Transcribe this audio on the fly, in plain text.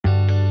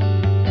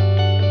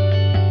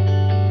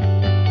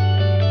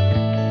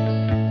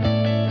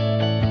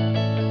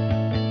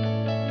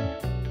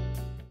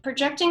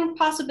Projecting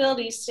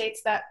Possibilities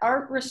states that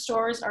art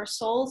restores our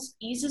souls,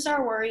 eases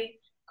our worry,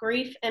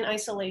 grief, and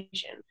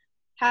isolation.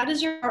 How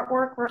does your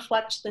artwork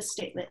reflect this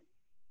statement?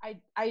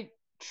 I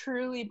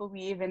truly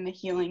believe in the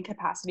healing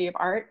capacity of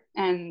art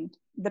and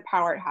the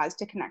power it has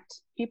to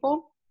connect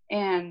people.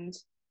 And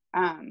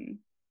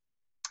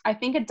I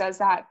think it does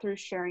that through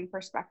sharing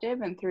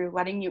perspective and through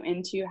letting you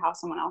into how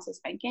someone else is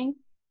thinking.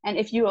 And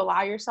if you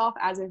allow yourself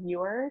as a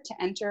viewer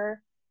to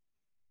enter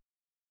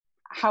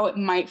how it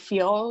might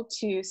feel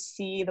to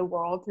see the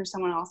world through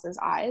someone else's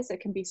eyes,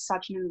 it can be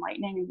such an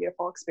enlightening and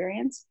beautiful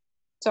experience.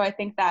 So I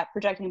think that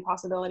projecting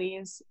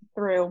possibilities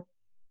through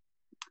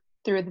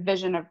the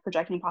vision of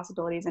projecting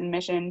possibilities and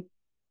mission,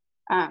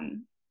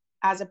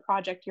 as a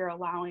project, you're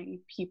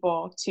allowing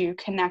people to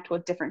connect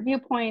with different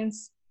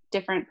viewpoints,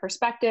 different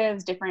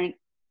perspectives, different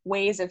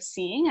ways of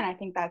seeing. And I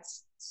think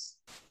that's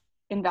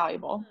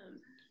invaluable.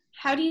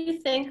 How do you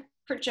think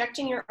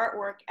projecting your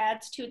artwork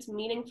adds to its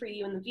meaning for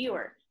you and the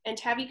viewer? And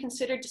have you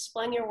considered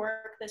displaying your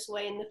work this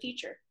way in the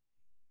future?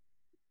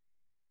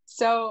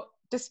 So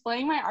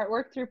displaying my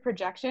artwork through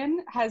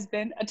projection has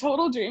been a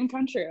total dream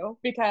come true,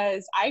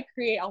 because I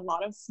create a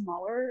lot of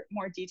smaller,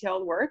 more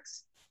detailed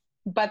works,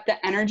 but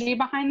the energy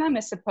behind them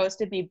is supposed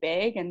to be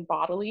big and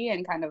bodily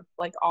and kind of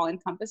like all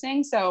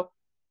encompassing. So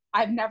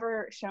I've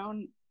never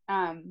shown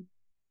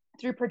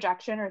through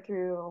projection or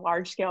through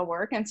large scale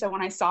work. And so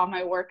when I saw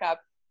my work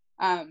up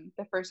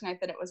the first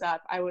night that it was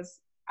up, I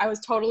was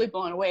totally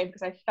blown away,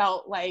 because I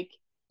felt like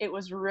it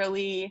was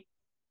really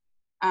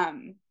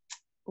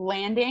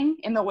landing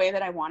in the way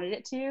that I wanted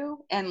it to,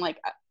 and like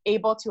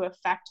able to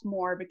affect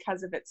more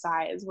because of its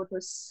size, which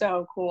was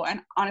so cool.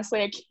 And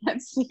honestly, I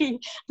can't see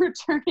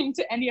returning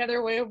to any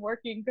other way of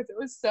working, because it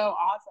was so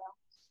awesome.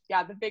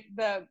 Yeah,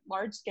 the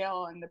large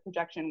scale and the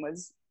projection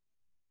was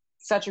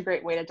such a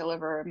great way to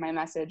deliver my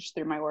message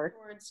through my work.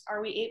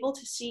 Are we able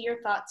to see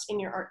your thoughts in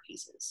your art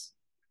pieces?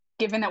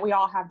 Given that we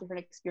all have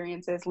different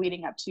experiences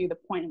leading up to the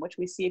point in which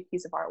we see a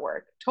piece of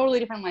artwork, totally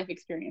different life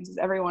experiences,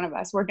 every one of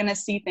us, we're going to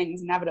see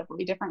things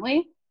inevitably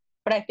differently.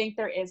 But I think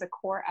there is a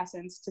core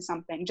essence to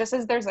something, just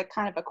as there's a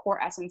kind of a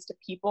core essence to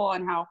people,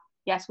 and how,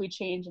 yes, we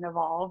change and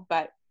evolve,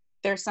 but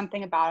there's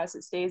something about us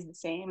that stays the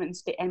same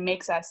and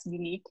makes us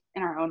unique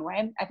in our own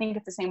way. I think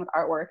it's the same with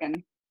artwork,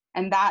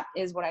 and that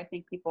is what I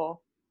think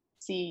people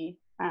see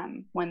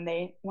when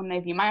they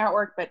view my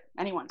artwork, but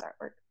anyone's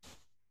artwork.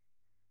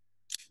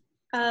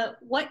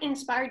 What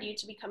inspired you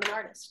to become an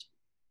artist?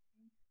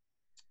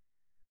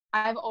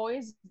 I've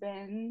always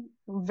been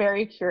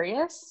very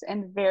curious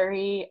and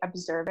very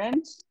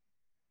observant.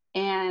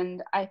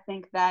 And I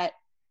think that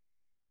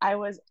I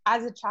was,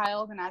 as a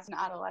child and as an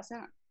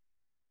adolescent,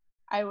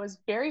 I was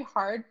very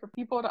hard for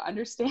people to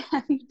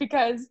understand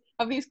because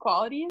of these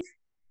qualities.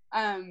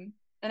 And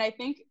I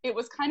think it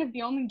was kind of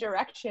the only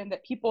direction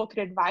that people could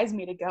advise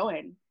me to go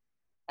in.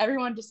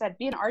 Everyone just said,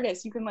 be an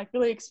artist. You can like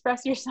really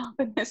express yourself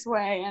in this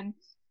way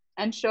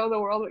and show the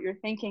world what you're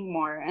thinking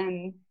more.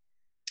 And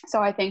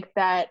so I think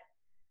that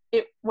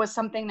it was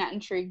something that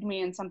intrigued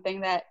me and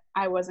something that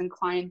I was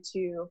inclined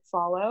to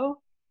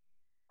follow.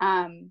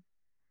 And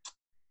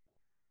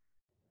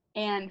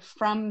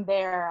from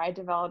there, I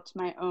developed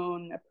my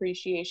own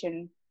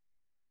appreciation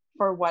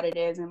for what it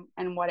is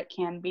and what it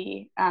can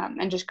be,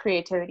 and just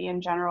creativity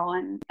in general,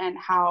 and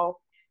how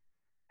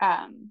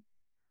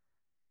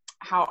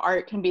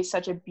art can be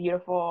such a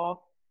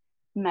beautiful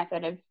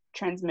method of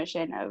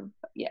transmission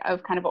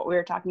of kind of what we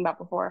were talking about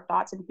before,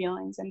 thoughts and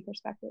feelings and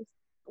perspectives.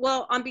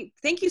 Well,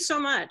 thank you so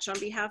much on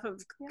behalf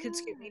of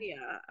KidScoop Media.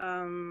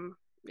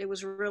 It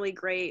was really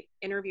great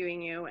interviewing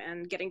you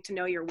and getting to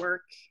know your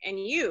work and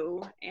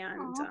you.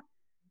 And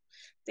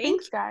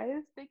thanks,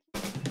 guys. Thank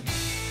you.